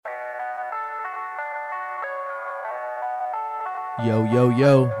Yo, yo,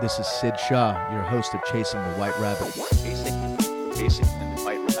 yo, this is Sid Shah, your host of Chasing the White Rabbit. Chasing the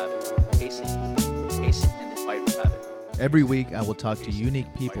white rabbit. Chasing the white rabbit. Every week, I will talk to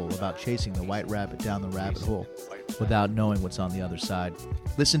unique people about chasing the white rabbit down the rabbit hole without knowing what's on the other side.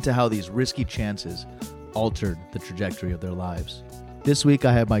 Listen to how these risky chances altered the trajectory of their lives. This week,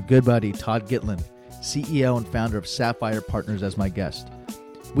 I have my good buddy Todd Gitlin, CEO and founder of Sapphire Partners, as my guest.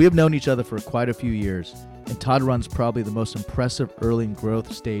 We have known each other for quite a few years, and Todd runs probably the most impressive early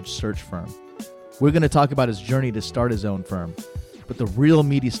growth stage search firm. We're going to talk about his journey to start his own firm, but the real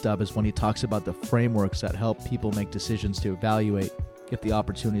meaty stuff is when he talks about the frameworks that help people make decisions to evaluate if the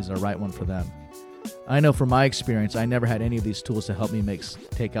opportunities are the right one for them. I know from my experience, I never had any of these tools to help me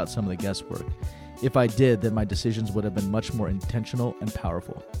take out some of the guesswork. If I did, then my decisions would have been much more intentional and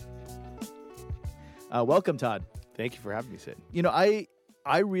powerful. Welcome, Todd. Thank you for having me, Sid. You know,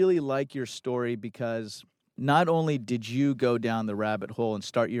 I really like your story because not only did you go down the rabbit hole and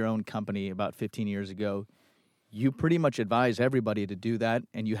start your own company about 15 years ago, you pretty much advise everybody to do that,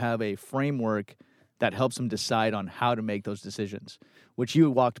 and you have a framework that helps them decide on how to make those decisions, which you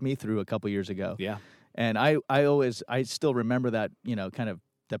walked me through a couple years ago. Yeah. And I still remember that, kind of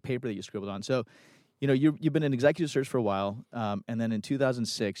the paper that you scribbled on. So, you've been in executive search for a while, and then in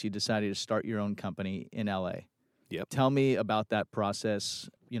 2006, you decided to start your own company in LA. Yep. Tell me about that process.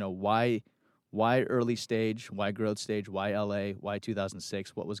 Why early stage? Why growth stage? Why LA? Why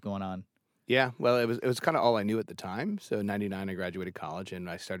 2006? What was going on? Yeah, well, it was kind of all I knew at the time. So in 99, I graduated college, and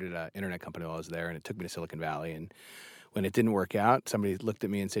I started an internet company while I was there, and it took me to Silicon Valley. And when it didn't work out, somebody looked at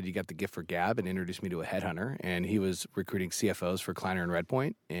me and said, "You got the gift for gab," and introduced me to a headhunter. And he was recruiting CFOs for Kleiner and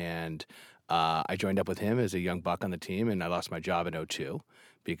Redpoint. And I joined up with him as a young buck on the team, and I lost my job in 2002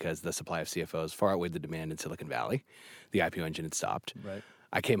 because the supply of CFOs far outweighed the demand in Silicon Valley. The IPO engine had stopped. Right.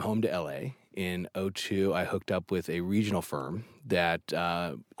 I came home to LA. In 2002, I hooked up with a regional firm that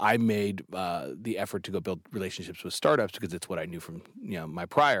I made the effort to go build relationships with startups because it's what I knew from my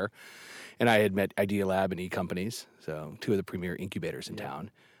prior. And I had met Idea Lab and E-Companies, so two of the premier incubators in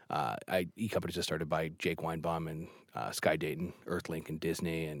town. E-Companies was started by Jake Weinbaum and Sky Dayton, Earthlink and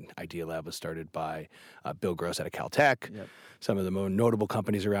Disney, and Idea Lab was started by Bill Gross out of Caltech. Yep. Some of the more notable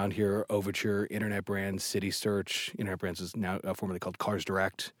companies around here, Overture, Internet Brands, City Search. Internet Brands is now formerly called Cars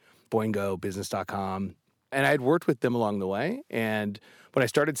Direct, Boingo, Business.com. And I had worked with them along the way. And when I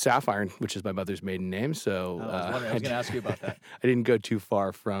started Sapphire, which is my mother's maiden name, so I was going to ask you about that. I didn't go too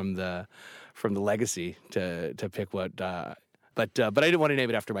far from the legacy to pick what. But I didn't want to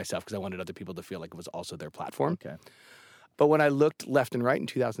name it after myself because I wanted other people to feel like it was also their platform. Okay. But when I looked left and right in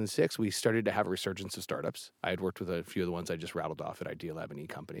 2006, we started to have a resurgence of startups. I had worked with a few of the ones I just rattled off at Idea Lab and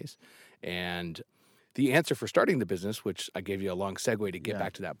E-Companies. And the answer for starting the business, which I gave you a long segue to get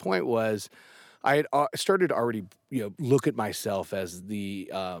back to that point, was I had started to already look at myself as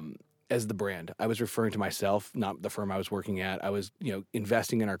the brand. I was referring to myself, not the firm I was working at. I was,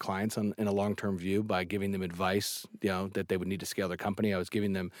 investing in our clients in a long-term view by giving them advice, that they would need to scale their company. I was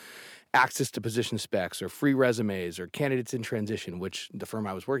giving them access to position specs or free resumes or candidates in transition, which the firm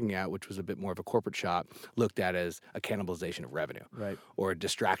I was working at, which was a bit more of a corporate shop, looked at as a cannibalization of revenue, right, or a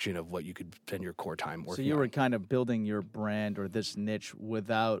distraction of what you could spend your core time working on. So you were kind of building your brand or this niche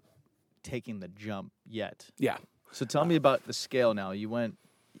without taking the jump yet. Yeah. So tell me about the scale now. You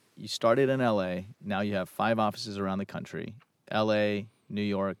started in LA. Now you have 5 offices around the country. LA, New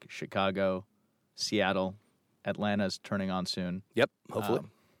York, Chicago, Seattle, Atlanta's turning on soon. Yep, hopefully.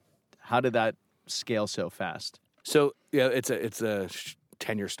 How did that scale so fast? So, it's a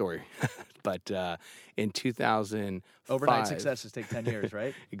 10-year story. But in 2005... Overnight successes take 10 years,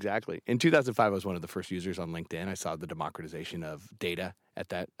 right? Exactly. In 2005, I was one of the first users on LinkedIn. I saw the democratization of data at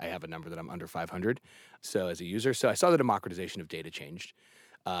that. I have a number that I'm under 500. So as a user, I saw the democratization of data changed.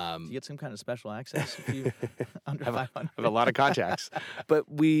 Do you get some kind of special access if you under 500? I have a lot of contacts. But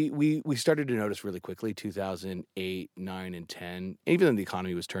we started to notice really quickly, 2008, 9, and 10, even though the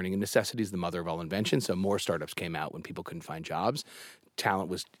economy was turning, and necessity is the mother of all invention, so more startups came out when people couldn't find jobs. Talent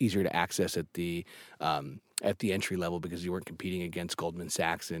was easier to access at the entry level because you weren't competing against Goldman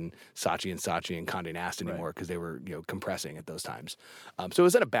Sachs and Saatchi and Condé Nast anymore because they were compressing at those times. So it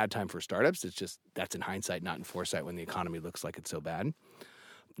was at a bad time for startups. It's just that's in hindsight, not in foresight when the economy looks like it's so bad.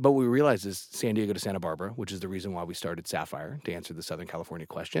 But what we realized is San Diego to Santa Barbara, which is the reason why we started Sapphire, to answer the Southern California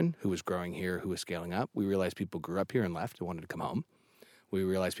question, who was growing here, who was scaling up. We realized people grew up here and left and wanted to come home. We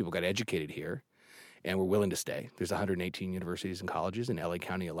realized people got educated here and were willing to stay. There's 118 universities and colleges in LA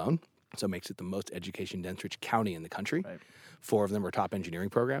County alone. So it makes it the most education-dense rich county in the country. Right. 4 of them are top engineering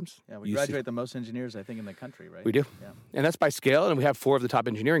programs. Yeah, we graduate the most engineers, I think, in the country, right? We do. Yeah. And that's by scale, and we have 4 of the top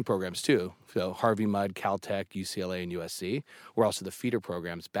engineering programs, too. So Harvey Mudd, Caltech, UCLA, and USC. We're also the feeder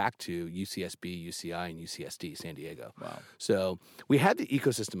programs back to UCSB, UCI, and UCSD, San Diego. Wow. So we had the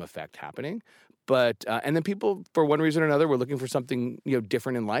ecosystem effect happening, but and then people, for one reason or another, were looking for something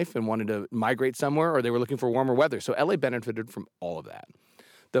different in life and wanted to migrate somewhere, or they were looking for warmer weather. So LA benefited from all of that.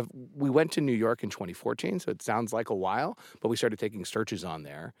 We went to New York in 2014, so it sounds like a while, but we started taking searches on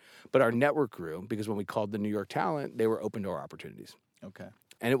there. But our network grew because when we called the New York talent, they were open to our opportunities. Okay.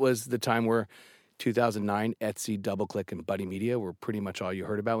 And it was the time where 2009, Etsy, DoubleClick, and Buddy Media were pretty much all you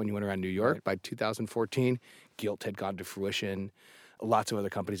heard about when you went around New York. Right. By 2014, Gilt had gone to fruition. Lots of other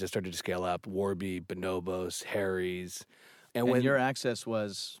companies had started to scale up, Warby, Bonobos, Harry's. And your access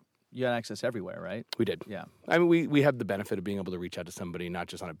was... You had access everywhere, right? We did. Yeah. I mean, we have the benefit of being able to reach out to somebody, not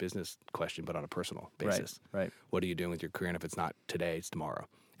just on a business question, but on a personal basis. Right. What are you doing with your career? And if it's not today, it's tomorrow.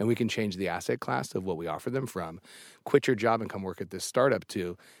 And we can change the asset class of what we offer them from quit your job and come work at this startup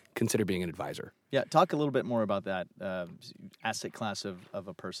to consider being an advisor. Yeah. Talk a little bit more about that asset class of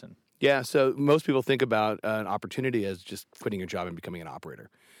a person. Yeah. So most people think about an opportunity as just quitting your job and becoming an operator.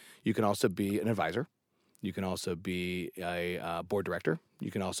 You can also be an advisor. You can also be a board director.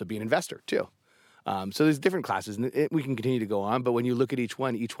 You can also be an investor, too. So there's different classes, and we can continue to go on. But when you look at each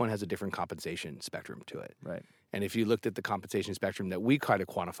one has a different compensation spectrum to it. Right. And if you looked at the compensation spectrum that we try to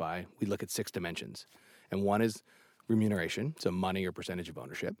quantify, we look at 6 dimensions. And one is remuneration, so money or percentage of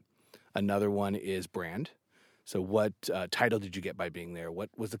ownership. Another one is brand. So what title did you get by being there? What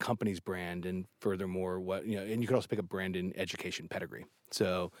was the company's brand? And furthermore, and you can also pick up brand in education pedigree.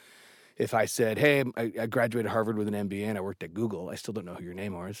 So if I said, hey, I graduated Harvard with an MBA and I worked at Google, I still don't know who your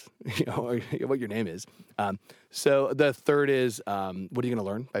name is, or what your name is. So the third is, what are you going to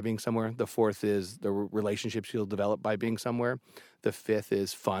learn by being somewhere? The fourth is the relationships you'll develop by being somewhere. The fifth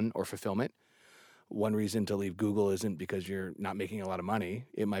is fun or fulfillment. One reason to leave Google isn't because you're not making a lot of money.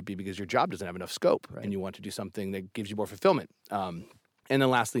 It might be because your job doesn't have enough scope and you want to do something that gives you more fulfillment. And then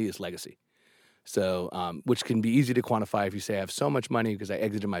lastly is legacy. So, which can be easy to quantify if you say I have so much money because I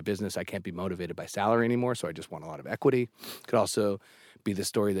exited my business, I can't be motivated by salary anymore, so I just want a lot of equity. It could also be the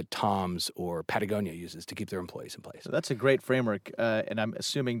story that Tom's or Patagonia uses to keep their employees in place. So that's a great framework, and I'm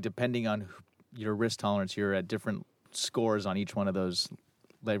assuming depending on your risk tolerance, you're at different scores on each one of those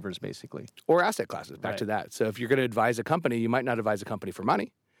levers, basically. Or asset classes, back to that. So if you're going to advise a company, you might not advise a company for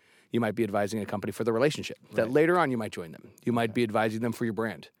money. You might be advising a company for the relationship. That later on you might join them. You might be advising them for your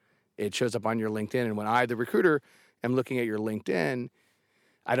brand. It shows up on your LinkedIn. And when I, the recruiter, am looking at your LinkedIn,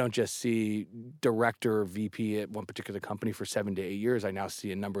 I don't just see director or VP at one particular company for 7 to 8 years. I now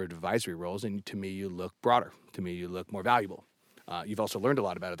see a number of advisory roles. And to me, you look broader. To me, you look more valuable. You've also learned a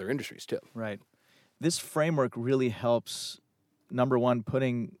lot about other industries, too. Right. This framework really helps, number one,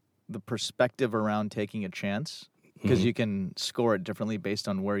 putting the perspective around taking a chance, because you can score it differently based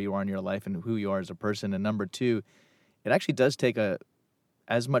on where you are in your life and who you are as a person. And number two, it actually does take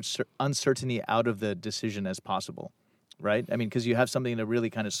as much uncertainty out of the decision as possible, right? I mean, because you have something to really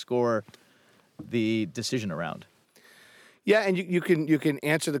kind of score the decision around. Yeah, and you can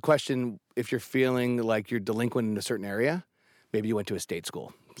answer the question if you're feeling like you're delinquent in a certain area. Maybe you went to a state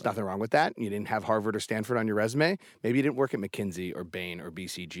school. There's nothing wrong with that. You didn't have Harvard or Stanford on your resume. Maybe you didn't work at McKinsey or Bain or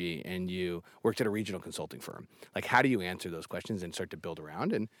BCG, and you worked at a regional consulting firm. Like, how do you answer those questions and start to build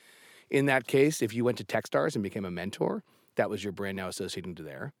around? And in that case, if you went to Techstars and became a mentor, that was your brand now associating to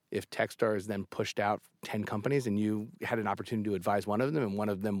there. If Techstars then pushed out 10 companies and you had an opportunity to advise one of them, and one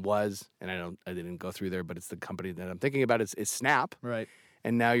of them was, and I didn't go through there, but it's the company that I'm thinking about is Snap. Right.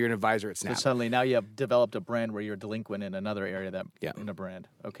 And now you're an advisor at Snap. So suddenly now you have developed a brand where you're delinquent in another area in a brand.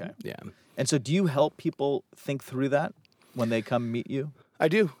 Okay. Yeah. And so do you help people think through that when they come meet you? I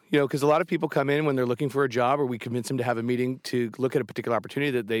do, because a lot of people come in when they're looking for a job, or we convince them to have a meeting to look at a particular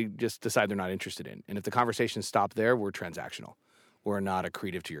opportunity that they just decide they're not interested in. And if the conversations stop there, we're transactional. We're not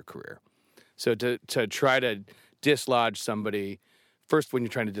accretive to your career. So to try to dislodge somebody, first, when you're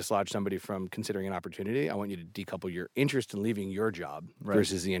trying to dislodge somebody from considering an opportunity, I want you to decouple your interest in leaving your job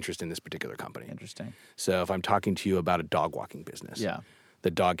versus the interest in this particular company. Interesting. So if I'm talking to you about a dog walking business,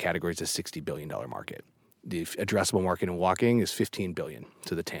 the dog category is a $60 billion market. The addressable market in walking is $15 billion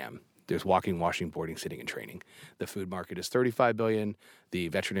to the TAM. There's walking, washing, boarding, sitting, and training. The food market is $35 billion. The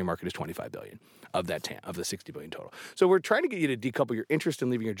veterinary market is $25 billion of that TAM, of the $60 billion total. So we're trying to get you to decouple your interest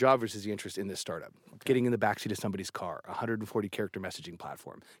in leaving your job versus the interest in this startup. Getting in the backseat of somebody's car, 140-character messaging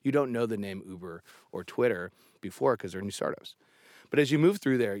platform. You don't know the name Uber or Twitter before because they're new startups. But as you move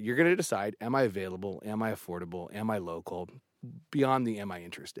through there, you're going to decide, am I available? Am I affordable? Am I local? beyond the am I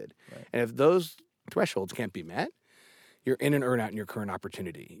interested? Right. And if those thresholds can't be met, you're in an earnout in your current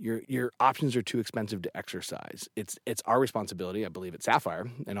opportunity. Your options are too expensive to exercise. It's our responsibility, I believe, at Sapphire,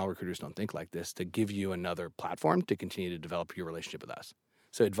 and all recruiters don't think like this, to give you another platform to continue to develop your relationship with us.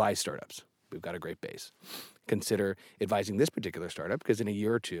 So advise startups. We've got a great base. Consider advising this particular startup because in a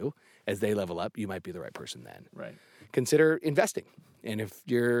year or two, as they level up, you might be the right person then. Right. Consider investing. And if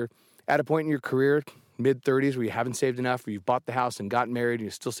you're at a point in your career, mid-30s, where you haven't saved enough, or you've bought the house and gotten married and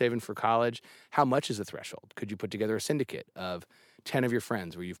you're still saving for college, how much is the threshold? Could you put together a syndicate of 10 of your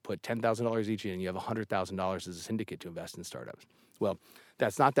friends where you've put $10,000 each in and you have $100,000 as a syndicate to invest in startups? Well,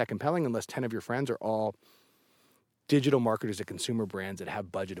 that's not that compelling unless 10 of your friends are all digital marketers at consumer brands that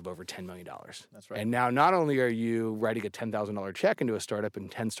have budget of over $10 million. That's right. And now not only are you writing a $10,000 check into a startup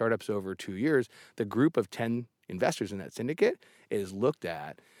and 10 startups over 2 years, the group of 10 investors in that syndicate is looked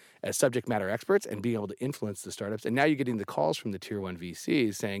at as subject matter experts and being able to influence the startups. And now you're getting the calls from the tier one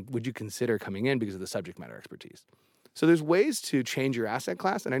VCs saying, would you consider coming in because of the subject matter expertise? So there's ways to change your asset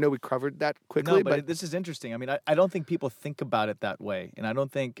class. And I know we covered that quickly. No, but this is interesting. I mean, I don't think people think about it that way. And I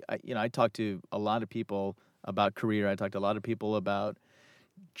don't think, I talk to a lot of people about career. I talk to a lot of people about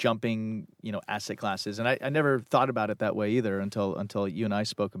jumping, asset classes. And I never thought about it that way either until you and I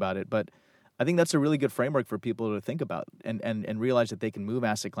spoke about it. But I think that's a really good framework for people to think about and realize that they can move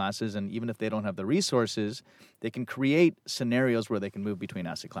asset classes. And even if they don't have the resources, they can create scenarios where they can move between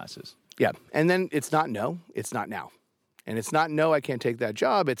asset classes. Yeah. And then it's not no, it's not now. And it's not no, I can't take that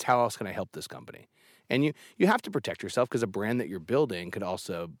job. It's how else can I help this company? And you have to protect yourself because a brand that you're building could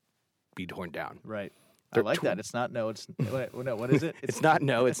also be torn down. Right. I like that. It's not no. It's no. What is it? It's not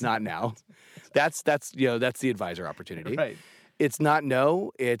no. It's not now. That's the advisor opportunity. Right. It's not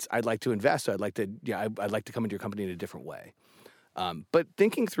no. It's I'd like to invest. So I'd like to come into your company in a different way. But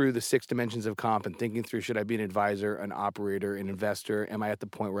thinking through the 6 dimensions of comp and thinking through, should I be an advisor, an operator, an investor? Am I at the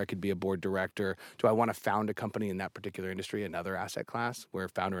point where I could be a board director? Do I want to found a company in that particular industry, another asset class where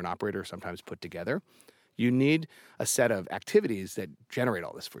founder and operator are sometimes put together? You need a set of activities that generate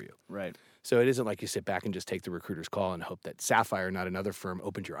all this for you. Right. So it isn't like you sit back and just take the recruiter's call and hope that Sapphire, not another firm,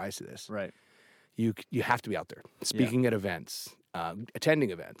 opened your eyes to this. Right. You have to be out there, speaking at events, attending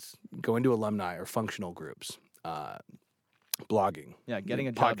events, going to alumni or functional groups, blogging. Yeah, getting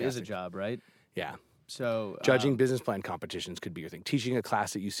a job is a job, right? Yeah. So judging business plan competitions could be your thing. Teaching a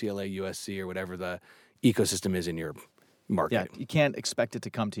class at UCLA, USC, or whatever the ecosystem is in your market. Yeah, you can't expect it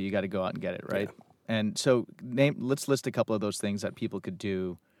to come to you. You got to go out and get it, right? Yeah. And so let's list a couple of those things that people could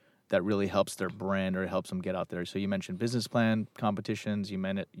do that really helps their brand or helps them get out there. So you mentioned business plan competitions. You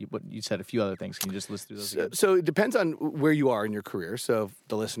said a few other things. Can you just list through those again? So it depends on where you are in your career. So if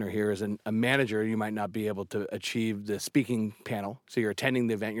the listener here is a manager, you might not be able to achieve the speaking panel. So you're attending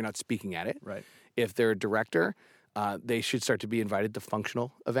the event, you're not speaking at it. Right. If they're a director, they should start to be invited to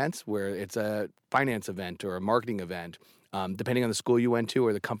functional events where it's a finance event or a marketing event. Depending on the school you went to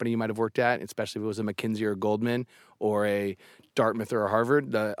or the company you might have worked at, especially if it was a McKinsey or a Goldman or a Dartmouth or a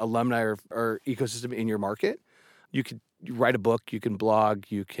Harvard, the alumni or ecosystem in your market, you could write a book, you can blog,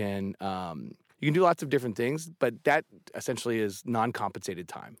 you can do lots of different things, but that essentially is non-compensated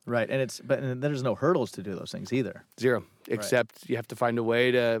time. Right, and there's no hurdles to do those things either. Zero, except you have to find a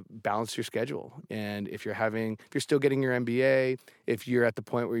way to balance your schedule. And if you're still getting your MBA, if you're at the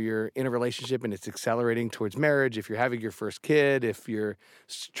point where you're in a relationship and it's accelerating towards marriage, if you're having your first kid, if you're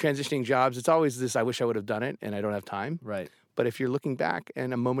transitioning jobs, it's always this, I wish I would have done it and I don't have time. Right. But if you're looking back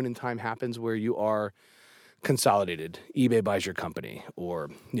and a moment in time happens where you are consolidated, eBay buys your company, or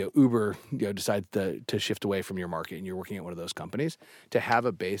Uber decides to shift away from your market and you're working at one of those companies, to have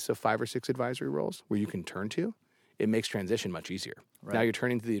a base of 5 or 6 advisory roles where you can turn to, it makes transition much easier. Right. Now you're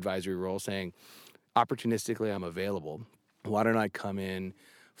turning to the advisory role saying, opportunistically, I'm available. Why don't I come in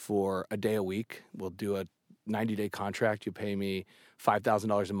for a day a week? We'll do a 90-day contract. You pay me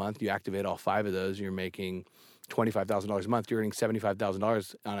 $5,000 a month. You activate all 5 of those. You're making $25,000 a month. You're earning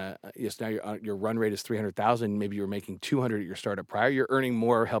 $75,000 on now your run rate is $300,000. Maybe you were making $200 at your startup prior. You're earning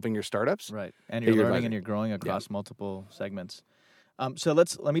more helping your startups. Right. And you're learning and you're growing across multiple segments. So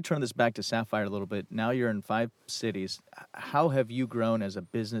let me turn this back to Sapphire a little bit. Now you're in 5 cities. How have you grown as a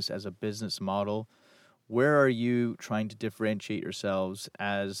business model? Where are you trying to differentiate yourselves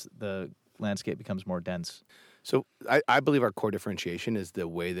as the landscape becomes more dense? So I believe our core differentiation is the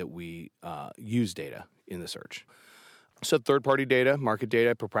way that we use data in the search. So third-party data, market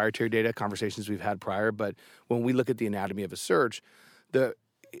data, proprietary data, conversations we've had prior. But when we look at the anatomy of a search, the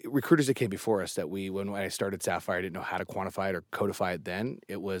recruiters that came before us when I started Sapphire, I didn't know how to quantify it or codify it then.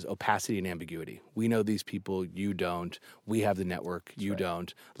 It was opacity and ambiguity. We know these people, you don't. We have the network, you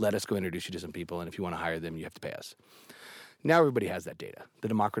don't. Let us go introduce you to some people, and if you want to hire them, you have to pay us. Now everybody has that data. The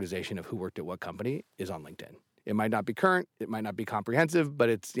democratization of who worked at what company is on LinkedIn. It might not be current, it might not be comprehensive,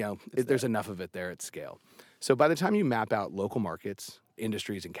 but there's enough of it there at scale. So by the time you map out local markets,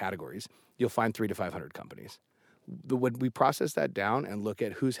 industries, and categories, you'll find 300 to 500 companies. When we process that down and look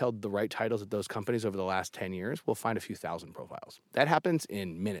at who's held the right titles at those companies over the last 10 years, we'll find a few thousand profiles. That happens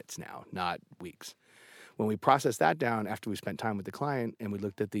in minutes now, not weeks. When we process that down after we spent time with the client and we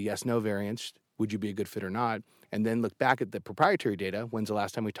looked at the yes-no variance, would you be a good fit or not, and then look back at the proprietary data, when's the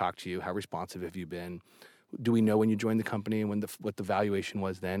last time we talked to you, how responsive have you been, do we know when you joined the company and what the valuation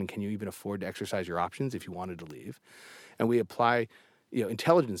was then, and can you even afford to exercise your options if you wanted to leave? And we apply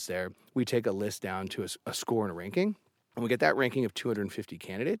intelligence there. We take a list down to a score and a ranking, and we get that ranking of 250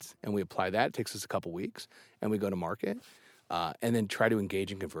 candidates, and we apply that. It takes us a couple weeks, and we go to market, and then try to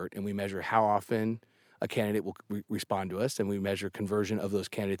engage and convert, and we measure how often a candidate will respond to us, and we measure conversion of those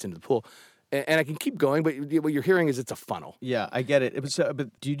candidates into the pool. And I can keep going, but what you're hearing is it's a funnel. Yeah, I get it.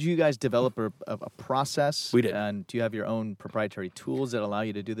 But did you guys develop a process? We did. And do you have your own proprietary tools that allow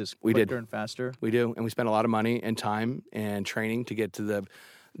you to do this We quicker did. and faster? We do, and we spend a lot of money and time and training to get to the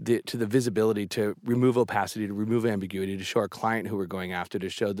visibility, to remove opacity, to remove ambiguity, to show our client who we're going after, to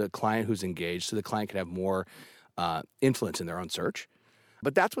show the client who's engaged, so the client can have more influence in their own search.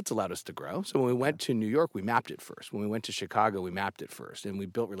 But that's what's allowed us to grow. So when we went to New York, we mapped it first. When we went to Chicago, we mapped it first, and we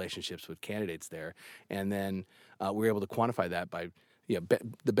built relationships with candidates there. And then we were able to quantify that by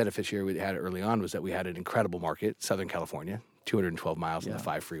the beneficiary we had early on was that we had an incredible market, Southern California, 212 miles on the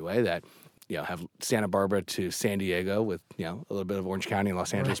 5 freeway that have Santa Barbara to San Diego with a little bit of Orange County and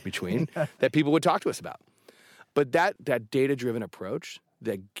Los Angeles between that people would talk to us about. But that data-driven approach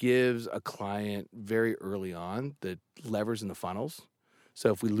that gives a client very early on the levers and the funnels. So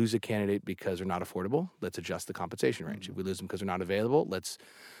if we lose a candidate because they're not affordable, let's adjust the compensation range. If we lose them because they're not available, let's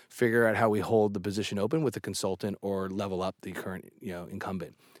figure out how we hold the position open with a consultant or level up the current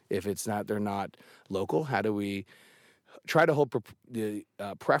incumbent. If they're not local, how do we try to hold the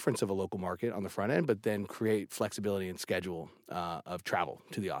preference of a local market on the front end, but then create flexibility and schedule of travel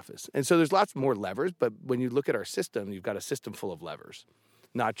to the office? And so there's lots more levers, but when you look at our system, you've got a system full of levers.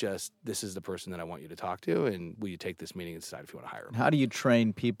 Not just, this is the person that I want you to talk to, and will you take this meeting and decide if you want to hire them? How do you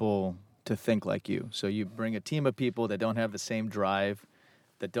train people to think like you? So you bring a team of people that don't have the same drive,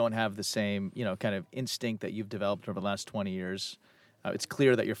 that don't have the same, kind of instinct that you've developed over the last 20 years. It's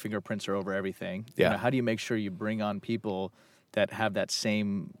clear that your fingerprints are over everything. Yeah. How do you make sure you bring on people that have that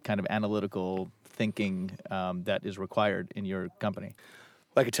same kind of analytical thinking that is required in your company?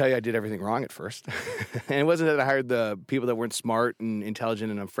 Well, I could tell you I did everything wrong at first. And it wasn't that I hired the people that weren't smart and intelligent,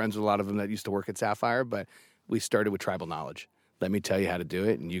 and I'm friends with a lot of them that used to work at Sapphire, but we started with tribal knowledge. Let me tell you how to do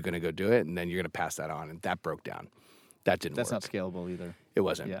it, and you're going to go do it, and then you're going to pass that on. And that broke down. That didn't work. That's not scalable either. It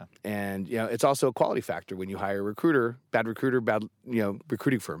wasn't. Yeah. And, it's also a quality factor when you hire a recruiter, bad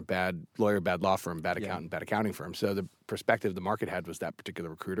recruiting firm, bad lawyer, bad law firm, bad accountant, bad accounting firm. So the perspective the market had was that particular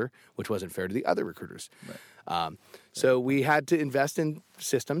recruiter, which wasn't fair to the other recruiters. Right. So we had to invest in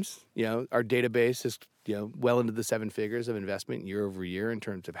systems. Our database is, well into the 7 figures of investment year over year in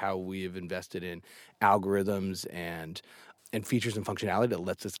terms of how we have invested in algorithms and features and functionality that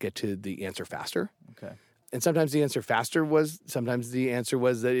lets us get to the answer faster. Okay. And sometimes the answer sometimes the answer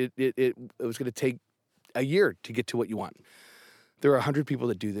was that it was going to take a year to get to what you want. There are 100 people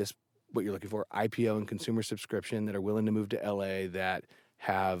that do this, what you're looking for, IPO and consumer subscription, that are willing to move to LA, that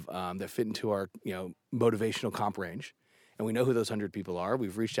have that fit into our motivational comp range. And we know who those 100 people are.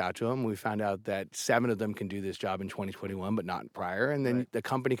 We've reached out to them. We found out that 7 of them can do this job in 2021, but not prior. And then the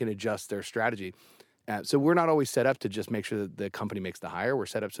company can adjust their strategy. So we're not always set up to just make sure that the company makes the hire. We're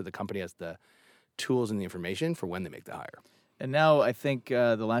set up so the company has the tools and the information for when they make the hire. And now I think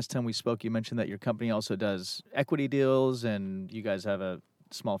the last time we spoke, you mentioned that your company also does equity deals, and you guys have a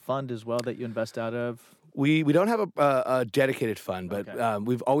small fund as well that you invest out of. We don't have a dedicated fund, but Okay.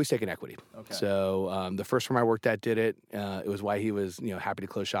 We've always taken equity. Okay. So the first firm I worked at did it. It was why he was happy to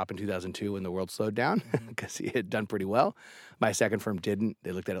close shop in 2002 when the world slowed down, because he had done pretty well. My second firm didn't.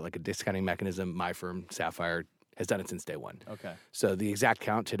 They looked at it like a discounting mechanism. My firm, Sapphire, has done it since day one. Okay. So the exact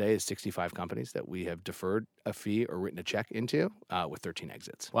count today is 65 companies that we have deferred a fee or written a check into with 13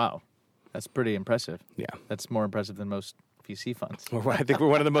 exits. Wow. That's pretty impressive. Yeah. That's more impressive than most VC funds. I think we're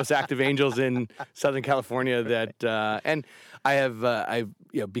one of the most active angels in Southern California. And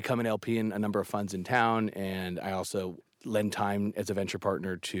I've become an LP in a number of funds in town, and I also lend time as a venture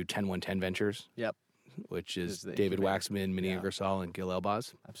partner to 10110 Ventures. Yep. Which is Is the David incubator. Waxman, Minnie Ingersoll, and Gil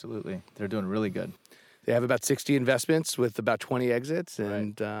Elbaz. Absolutely. They're doing really good. They have about 60 investments with about 20 exits,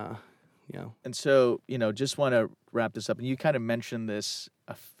 and And so, just want to wrap this up. And you kind of mentioned this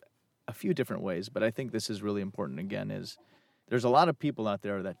a few different ways, but I think this is really important again, is there's a lot of people out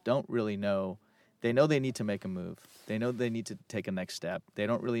there that don't really know. They know they need to make a move. They know they need to take a next step. They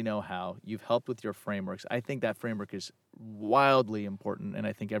don't really know how. You've helped with your frameworks. I think that framework is wildly important, and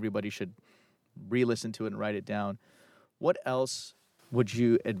I think everybody should re-listen to it and write it down. What else would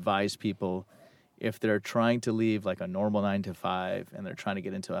you advise people if they're trying to leave like a normal 9-to-5 and they're trying to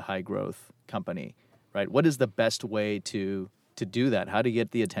get into a high-growth company, right? What is the best way to do that? How do you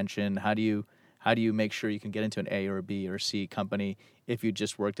get the attention? How do you make sure you can get into an A or a B or C company if you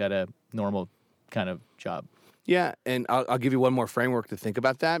just worked at a normal kind of job? Yeah, and I'll give you one more framework to think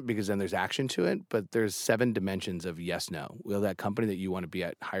about that, because then there's action to it. But there's 7 dimensions of yes, no. Will that company that you want to be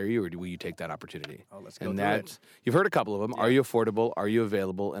at hire you, or will you take that opportunity? Oh, let's go and through that's, it. You've heard a couple of them. Yeah. Are you affordable? Are you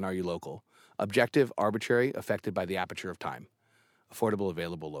available? And are you local? Objective, arbitrary, affected by the aperture of time. Affordable,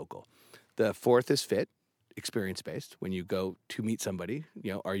 available, local. The 4th is fit, experience-based. When you go to meet somebody,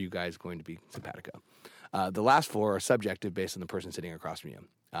 are you guys going to be simpatico? The last 4 are subjective, based on the person sitting across from you.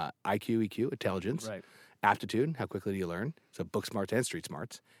 IQ, EQ, intelligence. Right. Aptitude, how quickly do you learn? So book smarts and street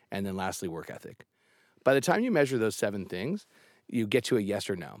smarts. And then lastly, work ethic. By the time you measure those 7 things, you get to a yes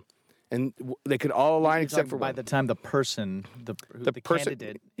or no. And they could all align except for by one. the time the person, the person-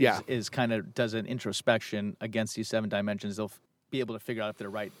 candidate yeah. is kind of does an introspection against these 7 dimensions, they'll be able to figure out if they're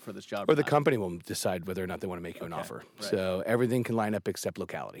right for this job Or the not. company will decide whether or not they want to make you an Okay, offer. right. So everything can line up except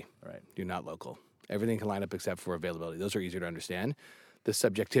locality. Right. You're not local. Everything can line up except for availability. Those are easier to understand. The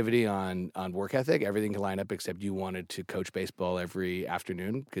subjectivity on work ethic, everything can line up except you wanted to coach baseball every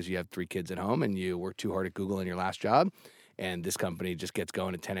afternoon because you have 3 kids at home and you worked too hard at Google in your last job. And this company just gets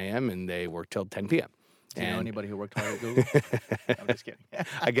going at 10 a.m. and they work till 10 p.m. Do you know anybody who worked hard at Google? I'm just kidding.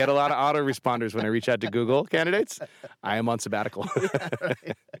 I get a lot of autoresponders when I reach out to Google candidates. I am on sabbatical.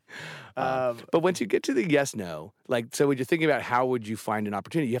 But once you get to the yes, no, so when you're thinking about how would you find an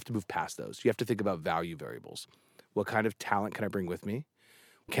opportunity, you have to move past those. You have to think about value variables. What kind of talent can I bring with me?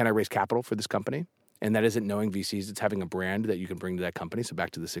 Can I raise capital for this company? And that isn't knowing VCs. It's having a brand that you can bring to that company. So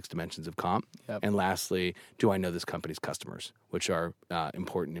back to the 6 dimensions of comp. Yep. And lastly, do I know this company's customers, which are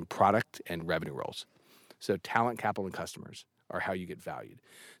important in product and revenue roles. So talent, capital, and customers are how you get valued.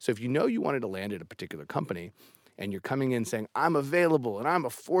 So if you know you wanted to land at a particular company and you're coming in saying, I'm available and I'm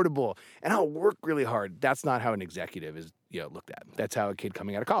affordable and I'll work really hard, that's not how an executive is looked at. That's how a kid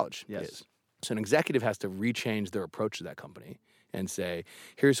coming out of college is. So an executive has to rechange their approach to that company and say,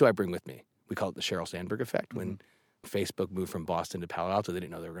 here's who I bring with me. We call it the Sheryl Sandberg effect. When Facebook moved from Boston to Palo Alto, they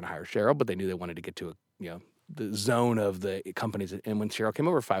didn't know they were going to hire Sheryl, but they knew they wanted to get to the zone of the companies. And when Sheryl came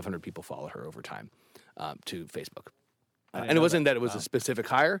over, 500 people followed her over time to Facebook. And it wasn't that it was a specific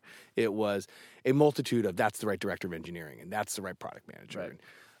hire. It was a multitude of that's the right director of engineering and that's the right product manager.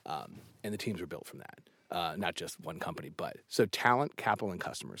 Right. And the teams were built from that, not just one company. But so talent, capital, and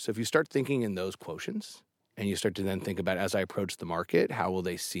customers. So if you start thinking in those quotients and you start to then think about, as I approach the market, how will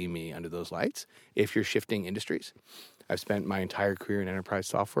they see me under those lights? If you're shifting industries, I've spent my entire career in enterprise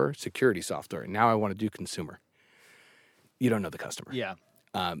software, security software, and now I want to do consumer. You don't know the customer. Yeah.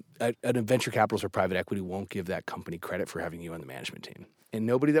 A venture capitalist or private equity won't give that company credit for having you on the management team. And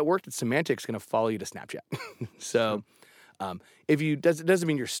nobody that worked at Symantec is going to follow you to Snapchat. So it doesn't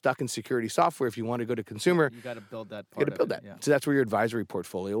mean you're stuck in security software. If you want to go to consumer, You got to build that you part got to build of that. it. Yeah. So that's where your advisory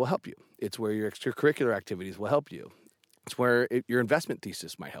portfolio will help you. It's where your extracurricular activities will help you. It's where your investment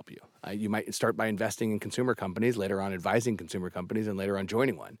thesis might help you. You might start by investing in consumer companies, later on advising consumer companies, and later on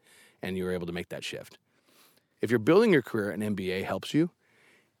joining one. And you were able to make that shift. If you're building your career, an MBA helps you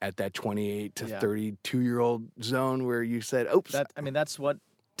at that 28 to 32-year-old zone where you said, oops. That's what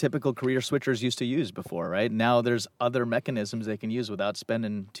typical career switchers used to use before, right? Now there's other mechanisms they can use without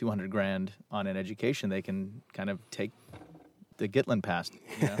spending $200,000 on an education. They can kind of take the Gitlin pass.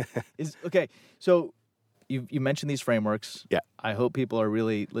 Okay, so you mentioned these frameworks. Yeah. I hope people are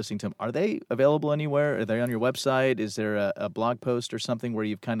really listening to them. Are they available anywhere? Are they on your website? Is there a blog post or something where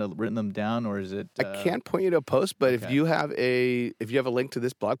you've kind of written them down, or is it? I can't point you to a post, but okay. if you have a link to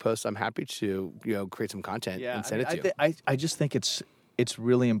this blog post, I'm happy to create some content and send it to you. I just think it's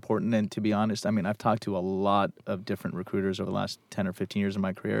really important. And to be honest, I've talked to a lot of different recruiters over the last 10 or 15 years of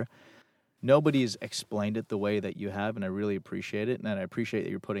my career. Nobody's explained it the way that you have, and I really appreciate it. And I appreciate that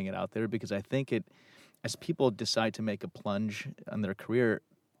you're putting it out there because I think as people decide to make a plunge in their career,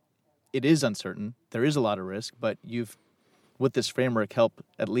 it is uncertain. There is a lot of risk, but you've, with this framework, help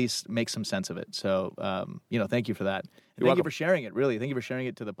at least make some sense of it. So, thank you for that. And thank you for sharing it, really. Thank you for sharing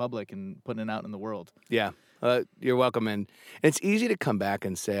it to the public and putting it out in the world. Yeah. You're welcome. And it's easy to come back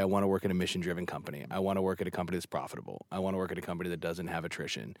and say, I want to work in a mission-driven company. I want to work at a company that's profitable. I want to work at a company that doesn't have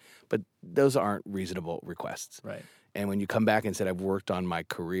attrition. But those aren't reasonable requests. Right. And when you come back and said, I've worked on my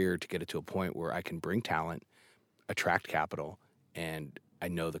career to get it to a point where I can bring talent, attract capital and I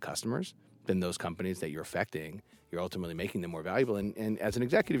know the customers, then those companies that you're affecting, you're ultimately making them more valuable. And as an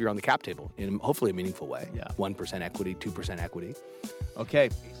executive, you're on the cap table in hopefully a meaningful way. Yeah. 1% equity, 2% equity. Okay.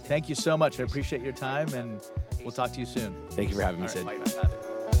 Thank you so much. I appreciate your time, and we'll talk to you soon. Thank you for having me, Sid.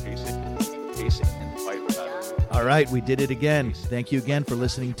 Chasing the White Rabbit. All right, we did it again. Thank you again for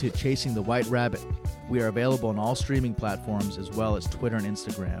listening to Chasing the White Rabbit. We are available on all streaming platforms as well as Twitter and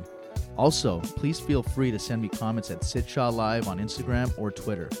Instagram. Also, please feel free to send me comments at Sitshaw Live on Instagram or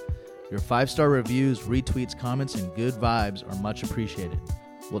Twitter. Your 5-star reviews, retweets, comments, and good vibes are much appreciated.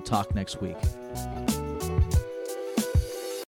 We'll talk next week.